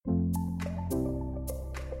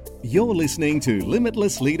You're listening to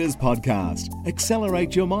Limitless Leaders Podcast.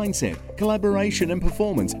 Accelerate your mindset, collaboration and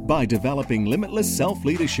performance by developing limitless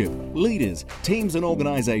self-leadership, leaders, teams and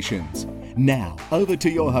organizations. Now, over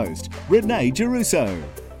to your host, Renee Giarrusso.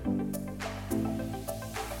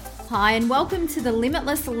 Hi and welcome to the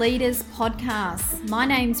Limitless Leaders Podcast. My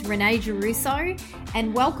name's Renee Giarrusso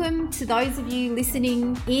and welcome to those of you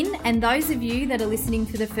listening in and those of you that are listening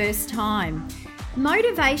for the first time.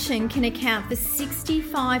 Motivation can account for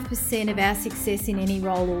 65% of our success in any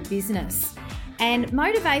role or business. And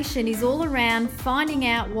motivation is all around finding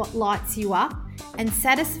out what lights you up and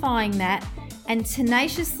satisfying that and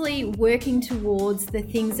tenaciously working towards the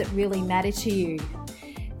things that really matter to you.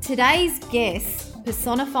 Today's guest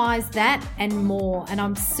personifies that and more, and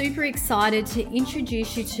I'm super excited to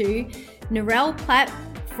introduce you to Narelle Platt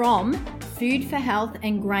from Food for Health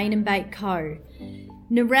and Grain and Bake Co.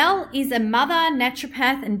 Narelle is a mother,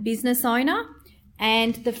 naturopath and business owner,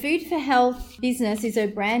 and the Food for Health business is her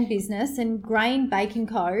brand business and Grain Bake &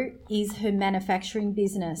 Co is her manufacturing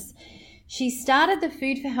business. She started the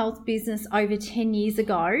Food for Health business over 10 years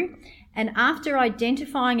ago, and after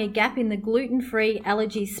identifying a gap in the gluten-free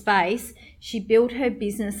allergy space, she built her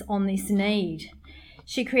business on this need.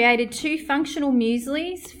 She created 2 functional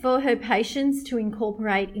mueslis for her patients to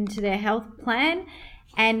incorporate into their health plan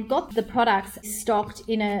and got the products stocked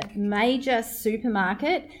in a major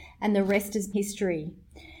supermarket, and the rest is history.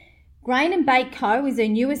 Grain and Bake Co is her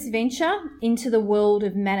newest venture into the world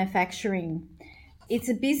of manufacturing. It's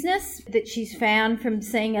a business that she's found from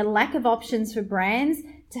seeing a lack of options for brands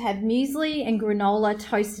to have muesli and granola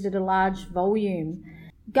toasted at a large volume.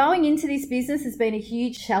 Going into this business has been a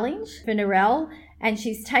huge challenge for Narelle, and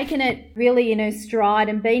she's taken it really in her stride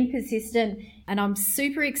and been persistent. And I'm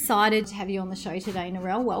super excited to have you on the show today,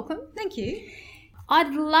 Narelle. Welcome. Thank you.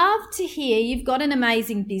 I'd love to hear, you've got an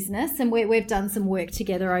amazing business and we've done some work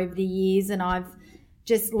together over the years, and I've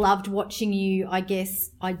just loved watching you, I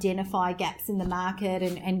guess, identify gaps in the market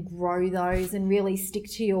and grow those and really stick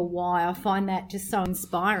to your why. I find that just so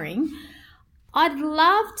inspiring. I'd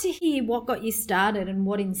love to hear what got you started and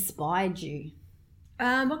what inspired you.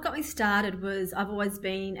 What got me started was I've always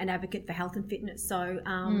been an advocate for health and fitness. So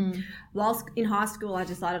whilst in high school, I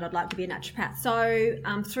decided I'd like to be a naturopath. So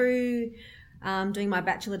through doing my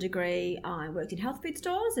bachelor degree, I worked in health food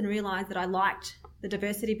stores and realised that I liked the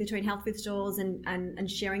diversity between health food stores and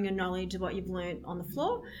sharing your knowledge of what you've learnt on the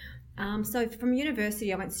floor. So from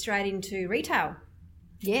university, I went straight into retail.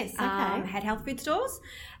 Yes, okay. Had health food stores,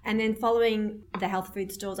 and then following the health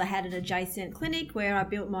food stores, I had an adjacent clinic where I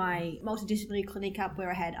built my multidisciplinary clinic up,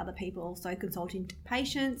 where I had other people also consulting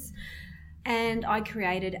patients, and I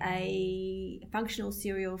created a functional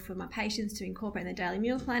cereal for my patients to incorporate in their daily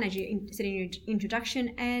meal plan, as you said in your introduction,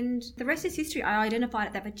 and the rest is history. I identified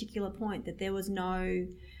at that particular point that there was no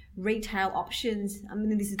retail options. I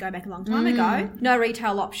mean, this is going back a long time ago. No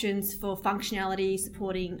retail options for functionality,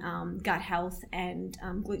 supporting gut health and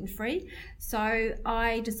gluten-free. So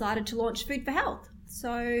I decided to launch Food for Health.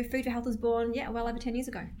 So Food for Health was born, well over 10 years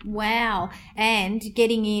ago. Wow. And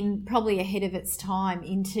getting in probably ahead of its time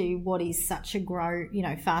into what is such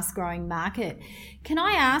a fast-growing market. Can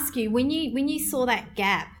I ask you, when you saw that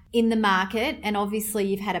gap in the market, and obviously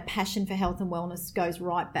you've had a passion for health and wellness, goes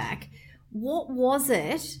right back, what was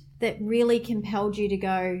it that really compelled you to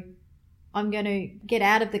go, I'm going to get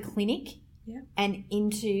out of the clinic and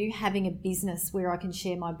into having a business where I can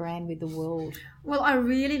share my brand with the world? Well, I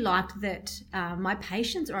really liked that my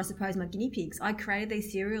patients, or I suppose my guinea pigs, I created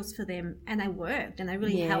these cereals for them and they worked and they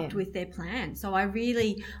really helped with their plan. So I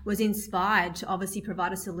really was inspired to obviously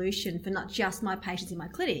provide a solution for not just my patients in my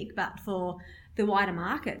clinic, but for the wider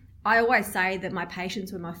market. I always say that my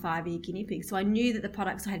patients were my 5-year guinea pigs. So I knew that the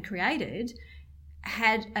products I had created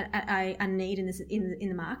had a need in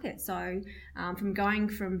the market. So from going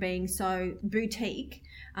from being so boutique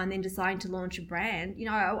and then deciding to launch a brand,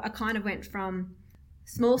 I kind of went from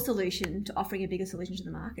small solution to offering a bigger solution to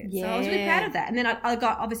the market. So I was really proud of that. And then I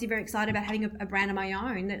got obviously very excited about having a brand of my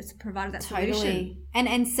own that's provided that solution.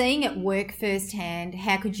 And seeing it work firsthand,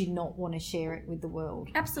 how could you not want to share it with the world?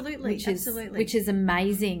 Absolutely. Which is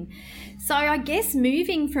amazing. So I guess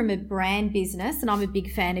moving from a brand business, and I'm a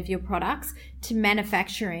big fan of your products, to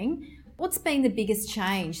manufacturing, what's been the biggest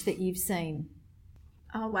change that you've seen?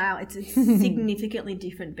 Oh, wow. It's a significantly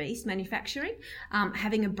different beast, manufacturing.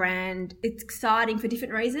 Having a brand, it's exciting for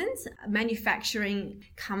different reasons. Manufacturing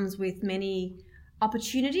comes with many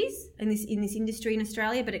opportunities in this industry in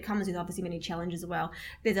Australia, but it comes with obviously many challenges as well.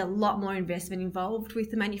 There's a lot more investment involved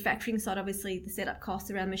with the manufacturing side. Obviously, the setup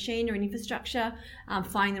costs around machinery and infrastructure,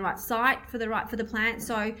 finding the right site for the plant.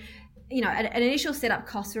 So an initial setup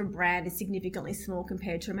cost for a brand is significantly small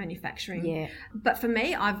compared to a manufacturing. Yeah. But for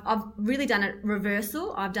me, I've really done a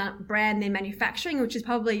reversal. I've done brand then manufacturing, which is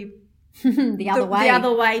probably the other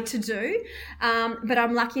way to do. But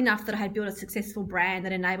I'm lucky enough that I had built a successful brand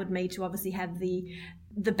that enabled me to obviously have the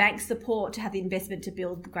bank support, to have the investment to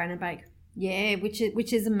build Grain and Bake. Yeah, which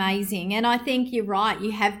is amazing. And I think you're right.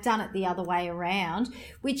 You have done it the other way around,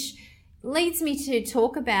 which leads me to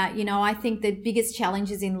talk about, I think the biggest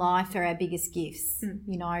challenges in life are our biggest gifts,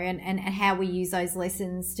 and how we use those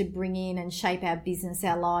lessons to bring in and shape our business,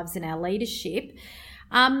 our lives and our leadership.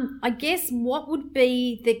 I guess what would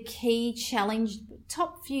be the key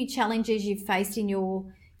top few challenges you've faced in your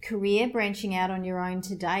career branching out on your own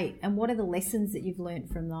to date, and what are the lessons that you've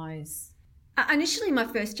learnt from those? Initially, my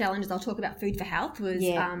first challenge, as I'll talk about food for health, was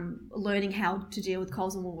learning how to deal with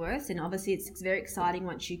Coles and Woolworths. And obviously, it's very exciting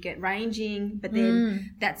once you get ranging, but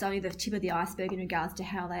then that's only the tip of the iceberg in regards to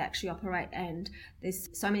how they actually operate. And there's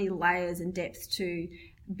so many layers and depths to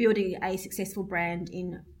building a successful brand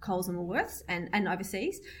in Coles and Woolworths and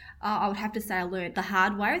overseas. I would have to say I learned the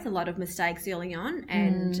hard way with a lot of mistakes early on.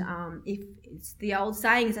 And if it's the old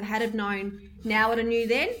saying is, if I had have known now what I knew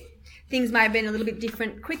then, things may have been a little bit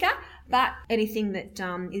different quicker. But anything that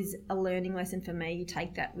is a learning lesson for me, you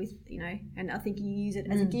take that with, and I think you use it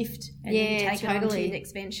as a gift and you take it on to your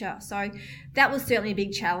next venture. So that was certainly a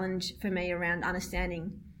big challenge for me around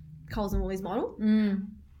understanding Coles and Woolies model,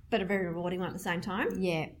 but a very rewarding one at the same time.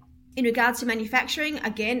 Yeah. In regards to manufacturing,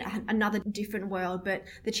 again, another different world, but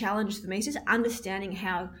the challenge for me is just understanding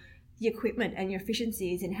how the equipment and your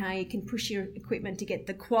efficiencies and how you can push your equipment to get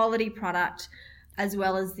the quality product as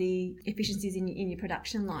well as the efficiencies in your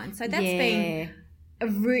production line. So that's been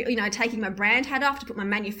taking my brand hat off to put my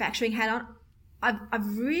manufacturing hat on.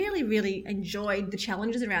 I've really, really enjoyed the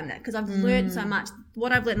challenges around that because I've learned so much.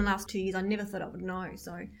 What I've learned in the last 2 years, I never thought I would know.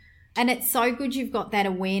 And it's so good you've got that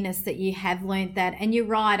awareness that you have learned that. And you're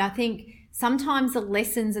right. I think sometimes the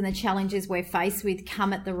lessons and the challenges we're faced with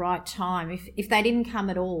come at the right time. If they didn't come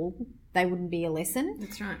at all, they wouldn't be a lesson.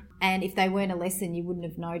 That's right. And if they weren't a lesson, you wouldn't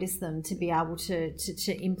have noticed them to be able to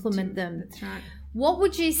implement them. That's right. What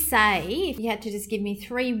would you say if you had to just give me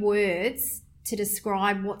 3 words to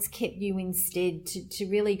describe what's kept you instead to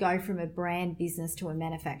really go from a brand business to a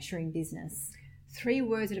manufacturing business? 3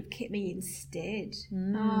 words that have kept me instead.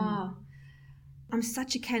 Oh, I'm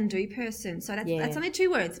such a can-do person. So that's only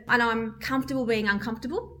 2 words. And I'm comfortable being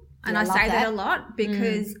uncomfortable. And I say that a lot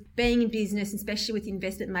because being in business, especially with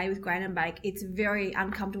investment made with Grain and Bake, it's a very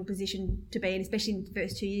uncomfortable position to be in, especially in the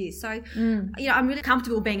first 2 years. So, I'm really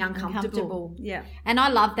comfortable being uncomfortable. Yeah. And I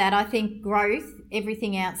love that. I think growth,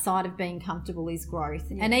 everything outside of being comfortable is growth.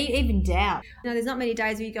 Yeah. And even doubt. There's not many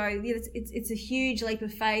days where you go, it's a huge leap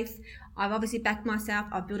of faith. I've obviously backed myself.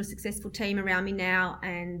 I've built a successful team around me now,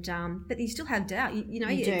 and but you still have doubt. You do.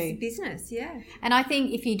 It's business, yeah. And I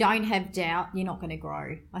think if you don't have doubt, you're not going to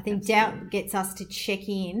grow. I think doubt gets us to check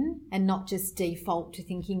in and not just default to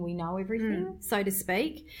thinking we know everything, so to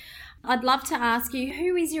speak. I'd love to ask you,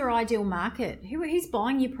 who is your ideal market? Who's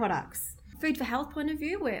buying your products? Food for health point of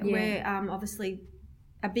view, we're obviously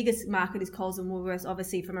our biggest market is Coles and Woolworths,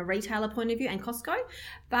 obviously from a retailer point of view, and Costco,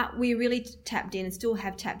 but we really tapped in and still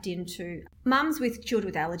have tapped into mums with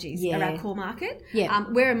children with allergies are our core market. Yeah.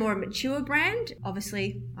 We're a more mature brand.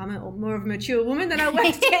 Obviously, I'm more of a mature woman than I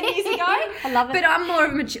was 10 years ago. I love it. But I'm more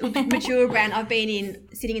of a mature brand. I've been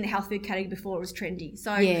sitting in the health food category before it was trendy.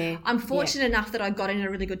 So I'm fortunate enough that I got in at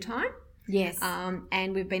a really good time. Yes.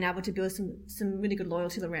 And we've been able to build some really good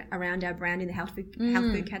loyalty around our brand in the health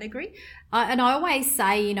food category. And I always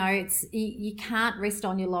say, you can't rest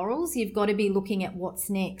on your laurels. You've got to be looking at what's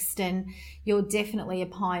next. And you're definitely a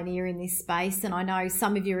pioneer in this space. And I know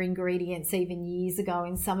some of your ingredients, even years ago,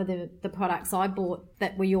 in some of the products I bought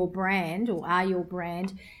that were your brand or are your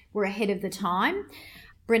brand, were ahead of the time.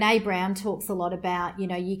 Brené Brown talks a lot about,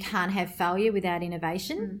 you can't have failure without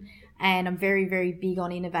innovation. And I'm very, very big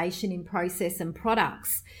on innovation in process and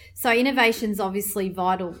products. So innovation's obviously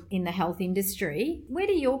vital in the health industry. Where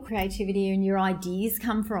do your creativity and your ideas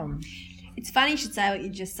come from? It's funny you should say what you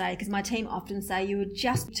just say, because my team often say you were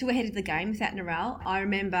just too ahead of the game with that Narelle. I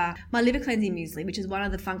remember my liver cleansing muesli, which is one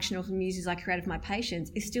of the functional mueslis I created for my patients,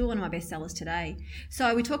 is still one of my best sellers today.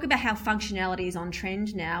 So we talk about how functionality is on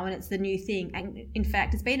trend now and it's the new thing. And in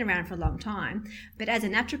fact, it's been around for a long time. But as a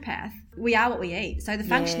naturopath, we are what we eat. So the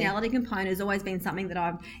functionality component has always been something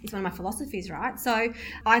that it's one of my philosophies, right? So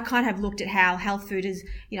I kind of have looked at how health food is,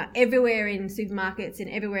 everywhere in supermarkets and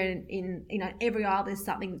everywhere in every aisle there's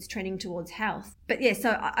something that's trending towards towards health. But yeah,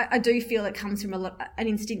 so I do feel it comes from an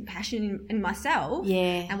instinct passion in myself,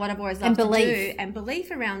 and what I've always loved to do, and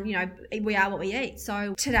belief around, you know, we are what we eat.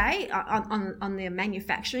 So today, on the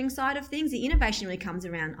manufacturing side of things, the innovation really comes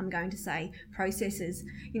around, I'm going to say, processes,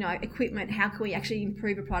 you know, equipment. How can we actually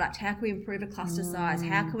improve a product? How can we improve a cluster size?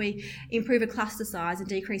 How can we improve a cluster size and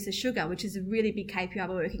decrease the sugar, which is a really big KPI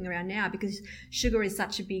we're working around now, because sugar is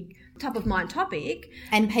such a big top of mind topic.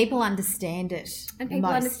 And people understand it. And people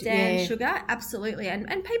understand sugar, absolutely. And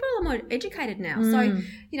people are more educated now. So,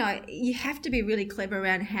 you know, you have to be really clever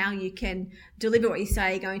around how you can deliver what you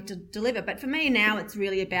say you're going to deliver. But for me now, it's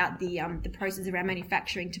really about the process around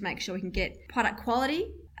manufacturing to make sure we can get product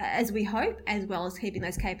quality, as we hope, as well as keeping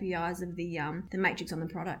those KPIs of the matrix on the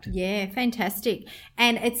product. Yeah, fantastic.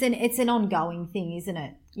 And it's an ongoing thing, isn't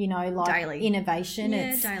it? You know, like daily innovation.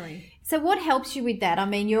 Yeah, daily. So what helps you with that? I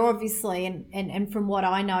mean, you're obviously, and from what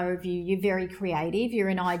I know of you, you're very creative. You're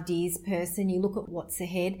an ideas person. You look at what's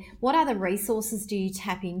ahead. What other resources do you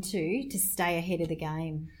tap into to stay ahead of the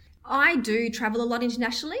game? I do travel a lot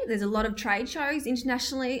internationally. There's a lot of trade shows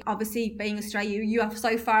internationally. Obviously, being Australia, you are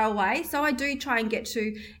so far away. So I do try and get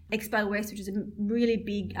to Expo West, which is a really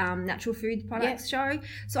big natural food products show.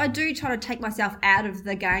 So I do try to take myself out of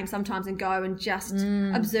the game sometimes and go and just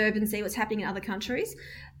observe and see what's happening in other countries.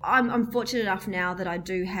 I'm fortunate enough now that I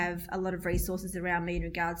do have a lot of resources around me in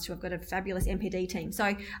regards to, I've got a fabulous MPD team.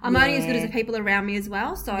 So I'm only as good as the people around me as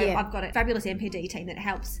well. So I've got a fabulous MPD team that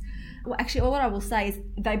helps. Well, actually, all I will say is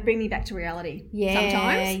they bring me back to reality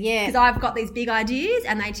sometimes. Yeah. Because I've got these big ideas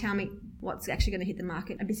and they tell me what's actually going to hit the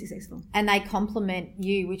market and be successful. And they complement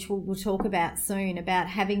you, which we'll talk about soon, about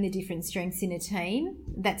having the different strengths in a team.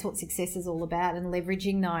 That's what success is all about, and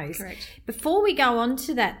leveraging those. Correct. Before we go on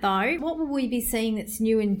to that, though, what will we be seeing that's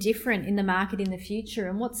new and different in the market in the future,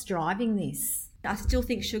 and what's driving this? I still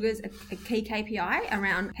think sugar's a key KPI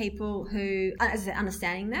around people who, as I said,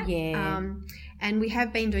 understanding that. Yeah. And we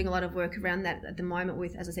have been doing a lot of work around that at the moment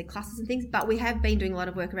with, as I said, clusters and things, but we have been doing a lot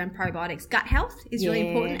of work around probiotics. Gut health is really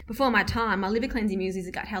important. Before my time, my liver cleansing muesli is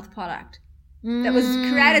a gut health product. That was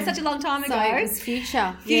created such a long time ago. So it was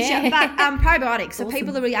future. But probiotics. So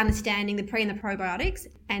people are really understanding the pre and the probiotics,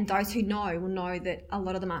 and those who know will know that a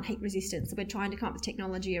lot of them aren't heat resistant. So we're trying to come up with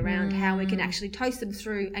technology around how we can actually toast them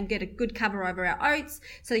through and get a good cover over our oats,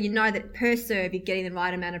 so you know that per serve you're getting the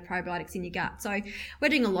right amount of probiotics in your gut. So we're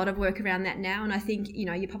doing a lot of work around that now, and I think, you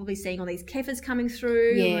know, you're probably seeing all these kefirs coming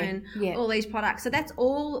through and all these products. So that's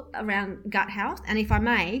all around gut health. And if I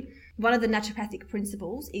may, one of the naturopathic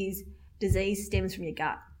principles is disease stems from your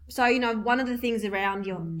gut. So, you know, one of the things around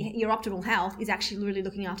your optimal health is actually really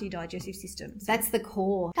looking after your digestive system. So that's the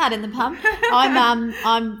core. Pardon the pun.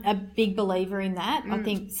 I'm a big believer in that. I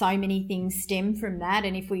think so many things stem from that,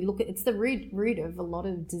 and if we look at, it's the root of a lot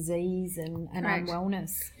of disease and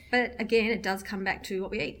unwellness. But again, it does come back to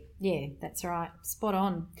what we eat. Yeah, that's right. Spot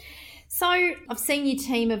on. So I've seen your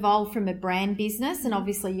team evolve from a brand business, and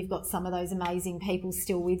obviously you've got some of those amazing people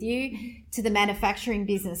still with you, to the manufacturing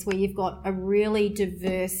business where you've got a really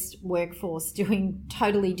diverse workforce doing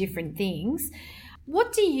totally different things.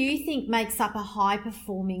 What do you think makes up a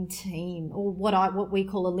high-performing team, or what we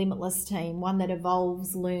call a limitless team, one that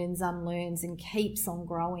evolves, learns, unlearns, and keeps on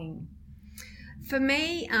growing? For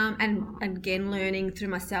me, and again, learning through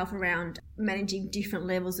myself around managing different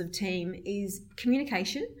levels of team, is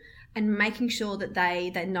communication. And making sure that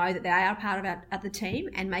they know that they are part of the team,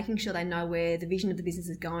 and making sure they know where the vision of the business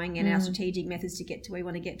is going and our strategic methods to get to where we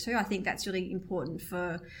want to get to. I think that's really important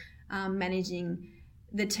for managing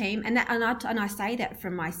the team. And I say that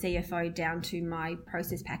from my CFO down to my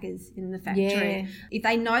process packers in the factory. Yeah. If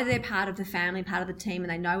they know they're part of the family, part of the team, and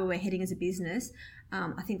they know where we're heading as a business,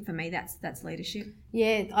 I think for me that's leadership.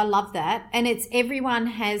 Yeah, I love that. And it's everyone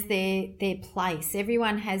has their place.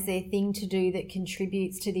 Everyone has their thing to do that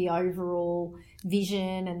contributes to the overall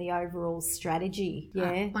vision and the overall strategy.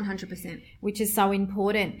 Yeah, 100%. Which is so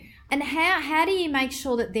important. And how do you make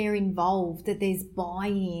sure that they're involved, that there's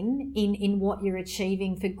buy-in in what you're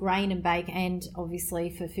achieving for Grain and Bake, and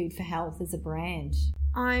obviously for Food for Health as a brand?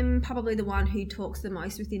 I'm probably the one who talks the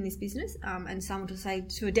most within this business, and some would say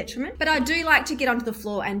to a detriment. But I do like to get onto the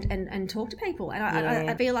floor and talk to people. And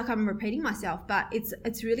I feel like I'm repeating myself, but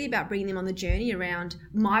it's really about bringing them on the journey around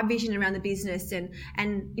my vision around the business. And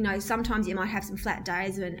you know, sometimes you might have some flat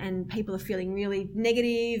days and people are feeling really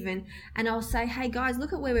negative, and I'll say, hey guys,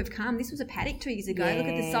 look at where we've come. This was a paddock 2 years ago. Look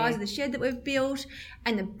at the size of the shed that we've built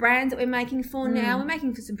and the brands that we're making for now. We're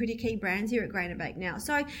making for some pretty key brands here at Grain and Bake now.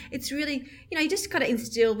 So it's really, you know, you just got to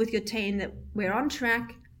instill with your team that we're on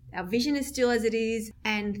track. our vision is still as it is,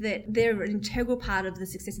 and that they're an integral part of the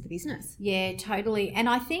success of the business. Yeah, totally. And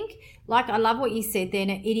I think, like, I love what you said then.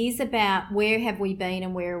 It is about where have we been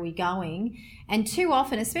and where are we going. And too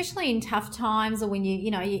often, especially in tough times or when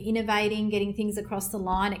you're innovating, getting things across the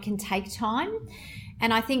line, it can take time.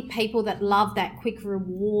 And I think people that love that quick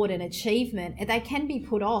reward and achievement, they can be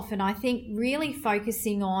put off. And I think really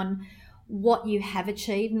focusing on what you have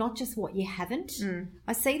achieved, not just what you haven't.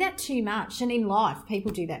 I see that too much. And in life, people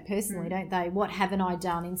do that personally, don't they? What haven't I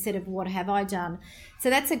done instead of what have I done? So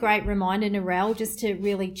that's a great reminder, Narelle, just to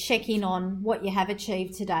really check in on what you have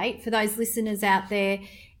achieved to date. For those listeners out there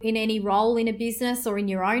in any role in a business or in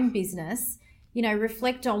your own business,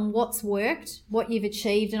 reflect on what's worked, what you've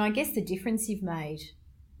achieved, and I guess the difference you've made,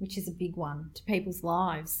 which is a big one to people's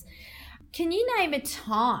lives. Can you name a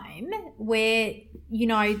time where,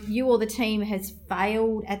 you or the team has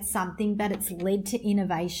failed at something, but it's led to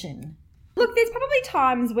innovation? Look, there's probably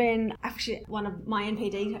times when actually one of my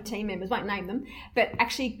NPD team members, won't name them, but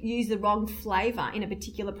actually used the wrong flavour in a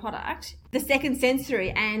particular product, the second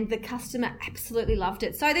sensory, and the customer absolutely loved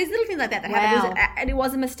it. So there's little things like that happen, and it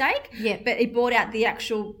was a mistake, but it brought out the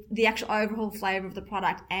actual overall flavour of the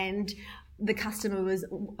product, and the customer was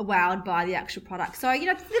wowed by the actual product. So,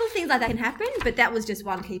 little things like that can happen, but that was just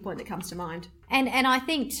one key point that comes to mind. And I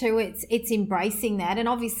think too, it's embracing that. And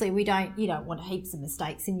obviously you don't want heaps of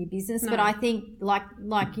mistakes in your business, but I think like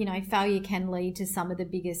failure can lead to some of the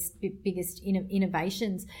biggest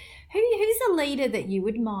innovations. Who's a leader that you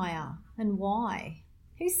admire and why?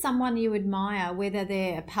 Who's someone you admire, whether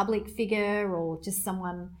they're a public figure or just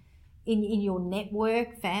someone in your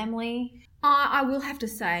network, family? I will have to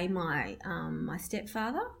say my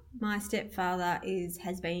stepfather. My stepfather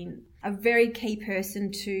has been a very key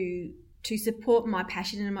person to support my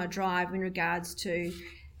passion and my drive in regards to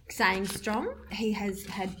staying strong. He has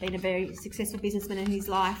been a very successful businessman in his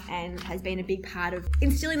life and has been a big part of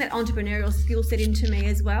instilling that entrepreneurial skill set into me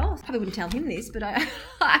as well. I probably wouldn't tell him this, but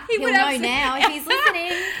he'll know now if he's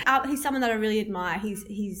listening. He's someone that I really admire.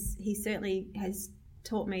 He certainly has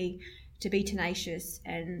taught me to be tenacious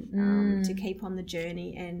and to keep on the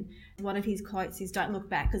journey. And one of his quotes is, "Don't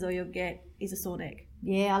look back, because all you'll get is a sore neck."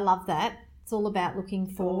 Yeah, I love that. It's all about looking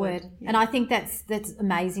forward. Yeah. And I think that's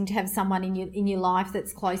amazing to have someone in your life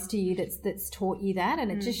that's close to you that's taught you that.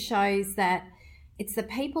 And it just shows that it's the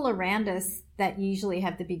people around us that usually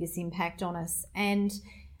have the biggest impact on us. And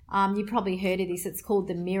you probably heard of this. It's called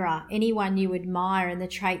the mirror. Anyone you admire and the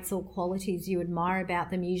traits or qualities you admire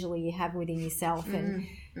about them, usually you have within yourself. And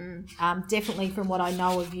definitely from what I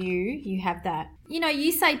know of you, you have that.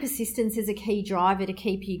 You say persistence is a key driver to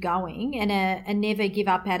keep you going, and a never give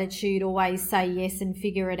up attitude, always say yes and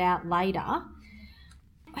figure it out later.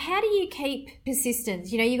 How do you keep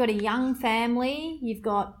persistence? You've got a young family, you've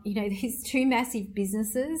got, these two massive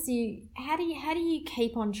businesses. How do you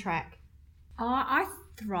keep on track? I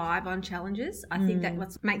thrive on challenges. I think that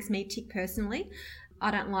what makes me tick personally. I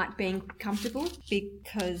don't like being comfortable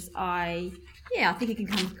because I think it can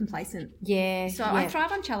become complacent. Yeah. So I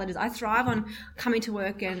thrive on challenges. I thrive on coming to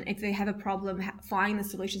work, and if they have a problem, finding the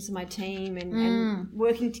solutions to my team and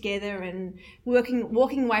working together and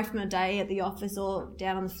walking away from a day at the office or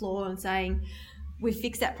down on the floor and saying, we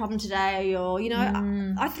fixed that problem today, or,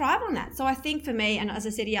 I thrive on that. So I think for me, and as I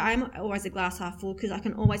said, I'm always a glass half full, because I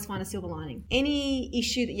can always find a silver lining. Any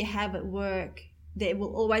issue that you have at work, there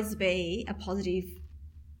will always be a positive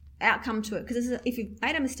outcome to it, because if you've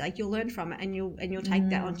made a mistake, you'll learn from it, and you'll take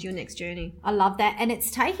that onto your next journey. I love that. And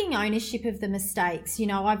it's taking ownership of the mistakes.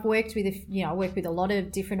 I've worked with I work with a lot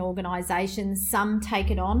of different organizations. Some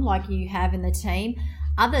take it on, like you have in the team.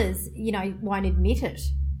 Others, won't admit it.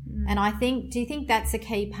 And I think, do you think that's a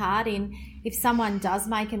key part in, if someone does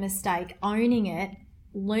make a mistake, owning it,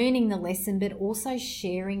 learning the lesson, but also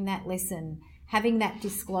sharing that lesson, having that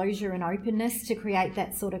disclosure and openness to create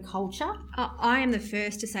that sort of culture? I am the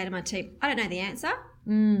first to say to my team, I don't know the answer.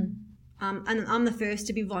 And I'm the first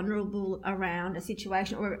to be vulnerable around a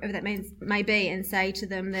situation, or whatever that may be, and say to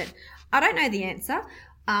them that I don't know the answer.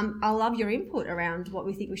 I love your input around what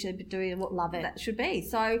we think we should be doing and what that should be.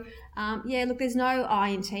 So, look, there's no I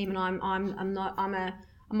in team, and I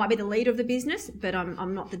might be the leader of the business, but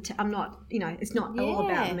I'm not it's not all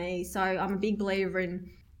about me. So I'm a big believer in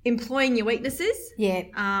employing your weaknesses. Yeah,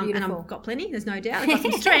 and I've got plenty. There's no doubt. I've got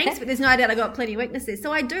some strengths, but there's no doubt I've got plenty of weaknesses.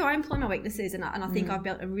 So I employ my weaknesses, and I think I've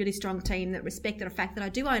built a really strong team that respect the fact that I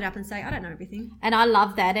do own up and say I don't know everything. And I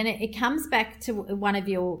love that, and it comes back to one of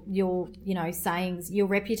your sayings. Your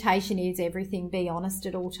reputation is everything. Be honest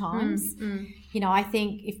at all times. I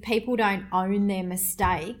think if people don't own their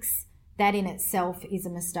mistakes, that in itself is a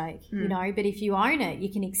mistake. But if you own it,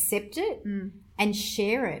 you can accept it. and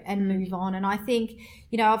share it and move on. And I think,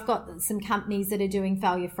 you know, I've got some companies that are doing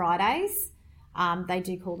Failure Fridays. They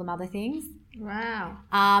do call them other things. Wow.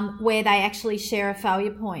 Where they actually share a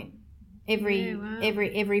failure point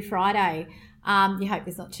every Friday. You hope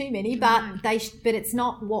there's not too many, but but it's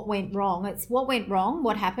not what went wrong. It's what went wrong,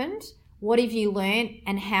 what happened, what have you learned,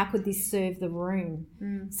 and how could this serve the room?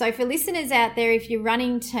 So for listeners out there, if you're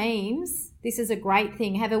running teams, this is a great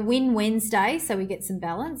thing. Have a Win Wednesday, so we get some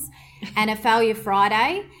balance, and a Failure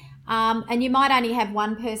Friday. And you might only have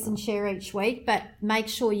one person share each week, but make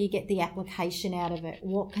sure you get the application out of it.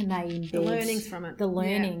 What can they embed? The learnings from it. The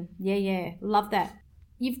learning. Yeah. Love that.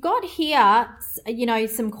 You've got here, you know,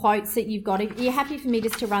 some quotes that you've got. Are you happy for me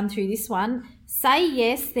just to run through this one? Say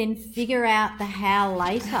yes, then figure out the how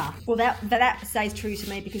later. Well, that stays true to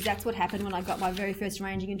me, because that's what happened when I got my very first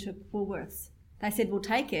ranging into Woolworths. They said, we'll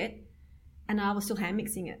take it, and I was still hand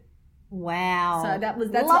mixing it. Wow. So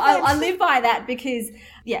that's what I live by that, because,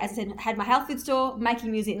 as I said, had my health food store,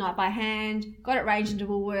 making music night by hand, got it ranged into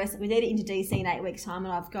Woolworths. We need it into DC in 8 weeks' time,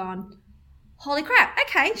 and I've gone, holy crap,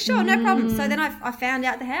 okay, sure, no problem. So then I found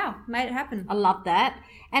out the how, made it happen. I love that.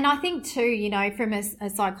 And I think too, you know, from a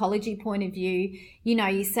psychology point of view, you know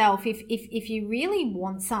yourself, if you really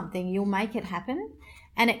want something, you'll make it happen.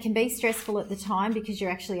 And it can be stressful at the time because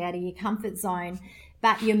you're actually out of your comfort zone.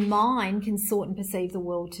 But your mind can sort and perceive the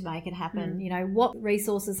world to make it happen. You know, what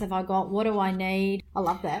resources have I got? What do I need? I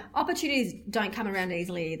love that. Opportunities don't come around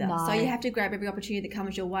easily either. No. So you have to grab every opportunity that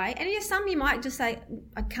comes your way. And there's some you might just say,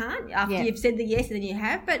 I can't, after you've said the yes and then you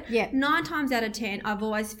have. But 9 times out of 10, I've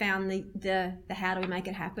always found the how do we make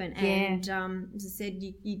it happen. And as I said,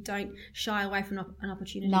 you don't shy away from an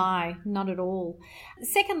opportunity. No, not at all.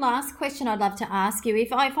 Second last question I'd love to ask you.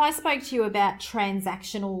 If I spoke to you about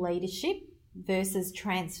transactional leadership versus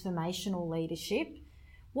transformational leadership,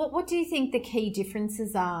 what do you think the key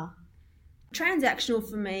differences are? Transactional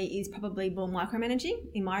for me is probably more micromanaging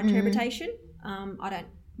in my interpretation. I don't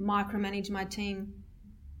micromanage my team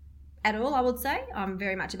at all, I would say. I'm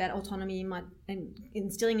very much about autonomy and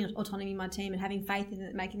instilling autonomy in my team and having faith in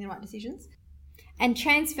it, making the right decisions. And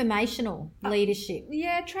transformational leadership.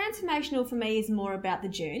 Transformational for me is more about the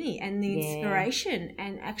journey and the inspiration,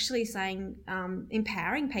 and actually saying,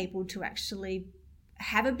 empowering people to actually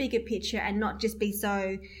have a bigger picture and not just be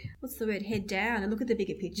so, head down and look at the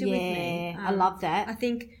bigger picture with me. I love that. I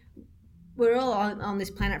think we're all on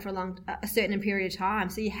this planet for a certain period of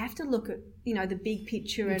time, so you have to look at, you know, the big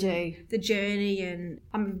picture and the journey. And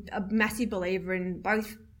I'm a massive believer in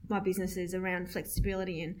both my businesses around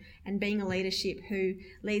flexibility and being a leadership who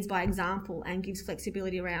leads by example and gives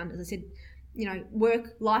flexibility around, as I said, you know,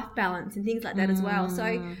 work-life balance and things like that as well.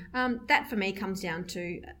 So that for me comes down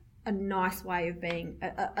to a nice way of being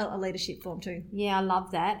a leadership form too. Yeah, I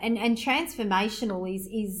love that. And transformational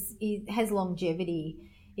is has longevity.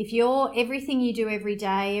 If everything you do every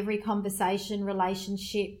day, every conversation,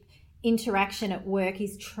 relationship, interaction at work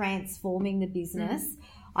is transforming the business,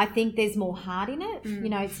 I think there's more heart in it. You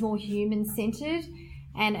know, it's more human-centered.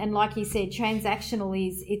 And like you said, transactional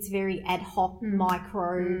it's very ad hoc,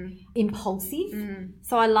 micro, impulsive.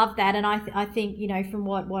 So I love that. And I think, you know, from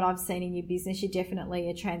what I've seen in your business, you're definitely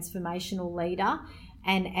a transformational leader.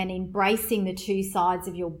 And embracing the two sides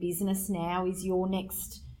of your business now is your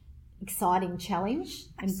next exciting challenge.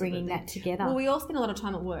 And bringing that together. Well, we all spend a lot of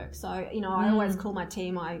time at work. So, you know, I always call my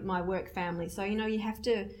team my work family. So, you know, you have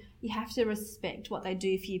to respect what they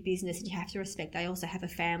do for your business, and you have to respect they also have a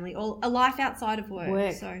family or a life outside of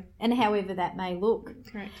work. So, and however that may look.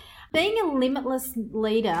 Correct. Being a limitless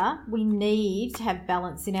leader, we need to have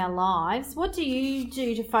balance in our lives. What do you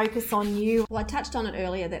do to focus on you? Well, I touched on it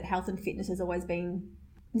earlier that health and fitness has always been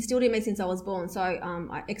instilled in me since I was born. So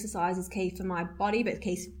exercise is key for my body, but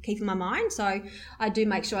key for my mind. So I do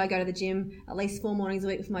make sure I go to the gym at least 4 mornings a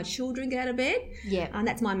week before my children get out of bed. Yeah. And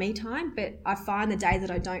that's my me time. But I find the days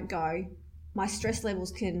that I don't go, my stress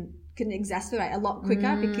levels can exacerbate a lot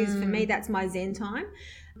quicker because for me that's my zen time.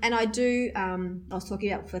 And I do, I was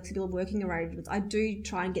talking about flexible working arrangements. I do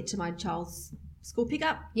try and get to my child's school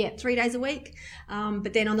pickup 3 days a week.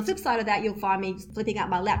 But then on the flip side of that, you'll find me flipping up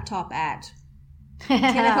my laptop at 10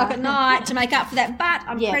 o'clock at night to make up for that. But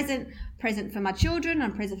I'm present for my children,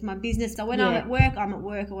 I'm present for my business. So when I'm at work,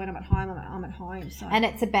 or when I'm at home, I'm at home. So. And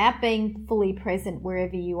it's about being fully present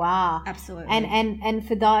wherever you are. Absolutely. And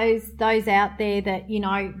for those out there that, you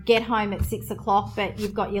know, get home at 6 o'clock, but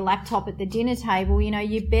you've got your laptop at the dinner table, you know,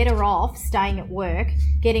 you're better off staying at work,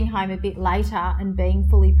 getting home a bit later and being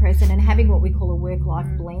fully present and having what we call a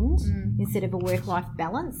work-life blend instead of a work-life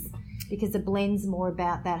balance. because a blend's more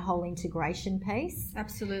about that whole integration piece.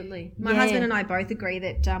 Absolutely. My husband and I both agree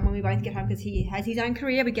that when we both get home, because he has his own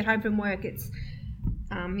career, we get home from work, it's,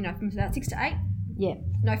 from about 6 to 8. Yeah.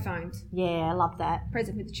 No phones. Yeah, I love that.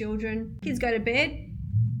 Present with the children. Kids go to bed,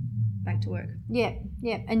 back to work. Yeah,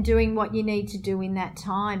 and doing what you need to do in that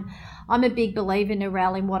time. I'm a big believer,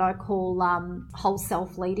 Narelle, in what I call whole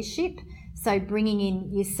self leadership. So bringing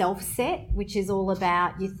in your self set, which is all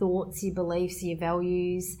about your thoughts, your beliefs, your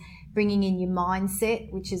values, bringing in your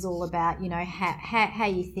mindset, which is all about, how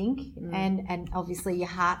you think, and obviously your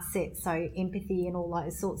heart set, so empathy and all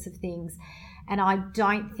those sorts of things. And I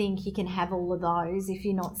don't think you can have all of those if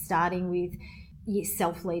you're not starting with your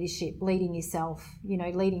self-leadership, leading yourself,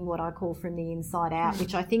 leading what I call from the inside out,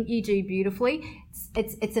 which I think you do beautifully.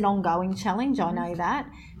 It's an ongoing challenge, I know that,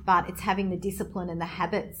 but it's having the discipline and the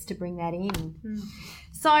habits to bring that in.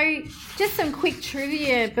 So just some quick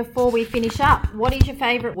trivia before we finish up. What is your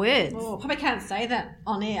favourite word? Oh, probably can't say that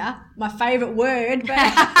on air. My favourite word, but...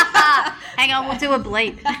 Hang on, we'll do a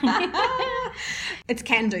bleep. It's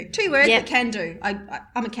can do. 2 words, but can do. I'm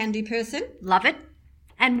a can do person. Love it.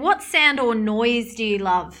 And what sound or noise do you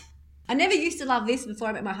love? I never used to love this before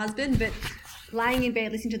I met my husband, but laying in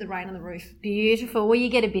bed listening to the rain on the roof. Beautiful. Well, you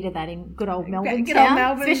get a bit of that in good old Melbourne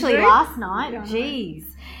town, especially last night. Yeah, jeez.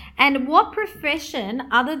 And what profession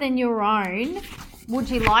other than your own would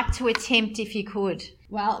you like to attempt if you could?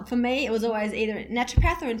 Well, for me, it was always either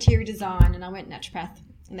naturopath or interior design, and I went naturopath.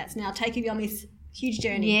 And that's now taking me on this huge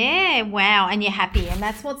journey. Yeah, wow. And you're happy. And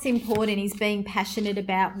that's what's important, is being passionate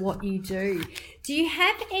about what you do. Do you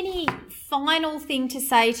have any final thing to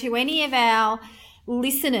say to any of our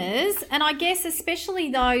listeners, and I guess especially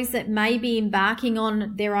those that may be embarking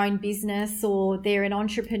on their own business, or they're an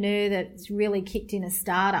entrepreneur that's really kicked in a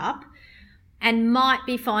startup and might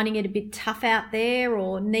be finding it a bit tough out there,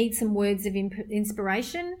 or need some words of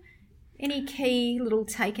inspiration? Any key little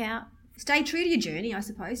takeout? Stay true to your journey, I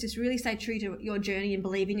suppose. Just really stay true to your journey and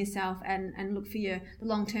believe in yourself, and look for the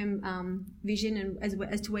long-term vision and as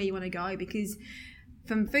to where you want to go, because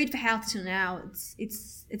from Food for Health till now,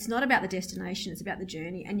 it's not about the destination, it's about the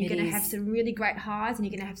journey. And you're going to have some really great highs and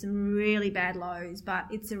you're going to have some really bad lows, but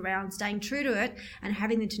it's around staying true to it and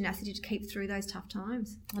having the tenacity to keep through those tough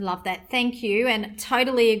times. I love that. Thank you. And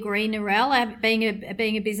totally agree, Narelle. Being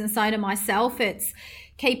a business owner myself, it's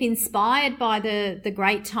keep inspired by the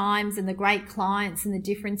great times and the great clients and the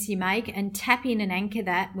difference you make, and tap in and anchor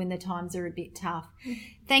that when the times are a bit tough.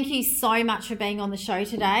 Thank you so much for being on the show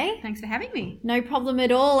today. Thanks for having me. No problem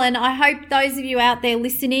at all. And I hope those of you out there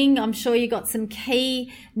listening, I'm sure you got some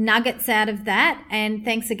key nuggets out of that. And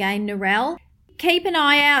thanks again, Narelle. Keep an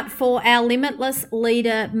eye out for our Limitless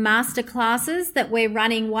Leader Masterclasses that we're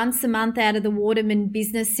running once a month out of the Waterman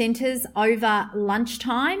Business Centres over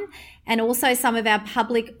lunchtime, and also some of our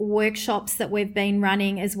public workshops that we've been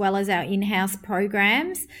running, as well as our in-house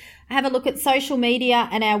programs. Have a look at social media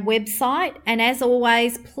and our website. And as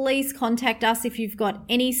always, please contact us if you've got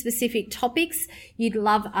any specific topics you'd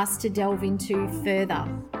love us to delve into further.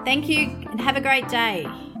 Thank you and have a great day.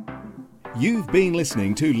 You've been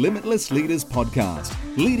listening to Limitless Leaders Podcast,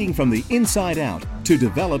 leading from the inside out to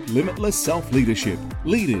develop limitless self-leadership,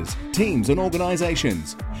 leaders, teams and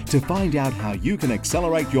organizations. To find out how you can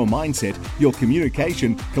accelerate your mindset, your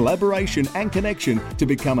communication, collaboration and connection to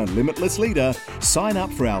become a limitless leader, sign up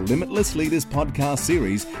for our Limitless Leaders Podcast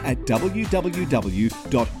series at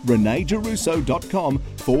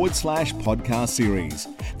www.reneegiarrusso.com/podcast series.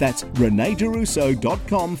 That's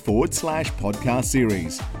reneegiarrusso.com/podcast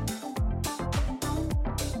series.